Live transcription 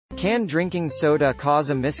Can drinking soda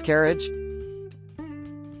cause a miscarriage?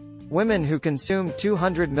 Women who consume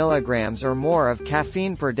 200 milligrams or more of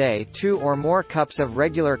caffeine per day, 2 or more cups of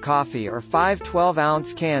regular coffee or 5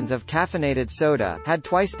 12-ounce cans of caffeinated soda, had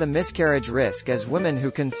twice the miscarriage risk as women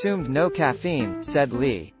who consumed no caffeine, said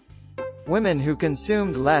Lee. Women who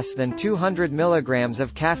consumed less than 200 milligrams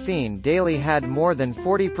of caffeine daily had more than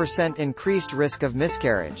 40% increased risk of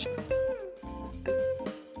miscarriage.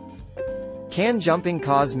 Can jumping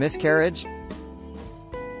cause miscarriage?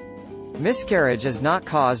 Miscarriage is not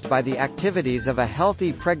caused by the activities of a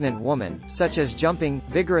healthy pregnant woman, such as jumping,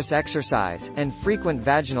 vigorous exercise, and frequent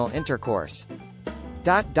vaginal intercourse.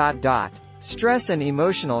 Stress and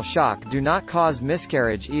emotional shock do not cause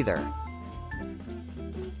miscarriage either.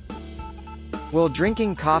 Will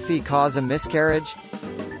drinking coffee cause a miscarriage?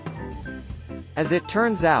 As it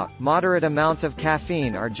turns out, moderate amounts of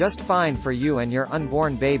caffeine are just fine for you and your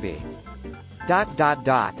unborn baby.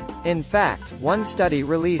 In fact, one study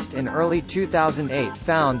released in early 2008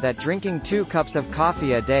 found that drinking 2 cups of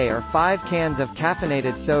coffee a day or 5 cans of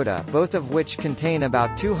caffeinated soda, both of which contain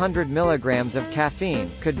about 200 milligrams of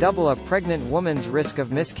caffeine, could double a pregnant woman's risk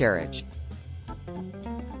of miscarriage.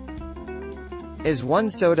 Is 1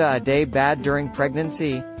 soda a day bad during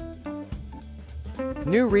pregnancy?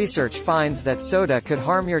 New research finds that soda could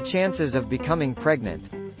harm your chances of becoming pregnant.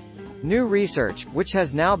 New research, which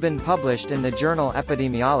has now been published in the journal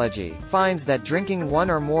Epidemiology, finds that drinking 1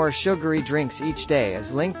 or more sugary drinks each day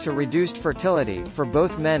is linked to reduced fertility, for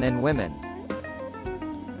both men and women.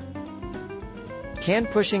 Can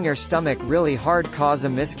pushing your stomach really hard cause a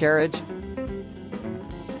miscarriage?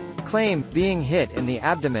 Claim, being hit in the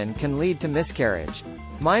abdomen can lead to miscarriage.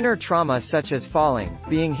 Minor trauma such as falling,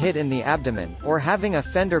 being hit in the abdomen, or having a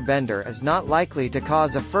fender bender is not likely to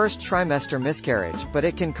cause a first trimester miscarriage, but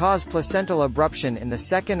it can cause placental abruption in the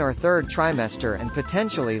 2nd or 3rd trimester and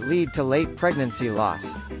potentially lead to late pregnancy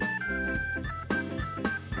loss.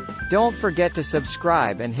 Don't forget to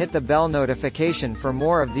subscribe and hit the bell notification for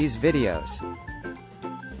more of these videos.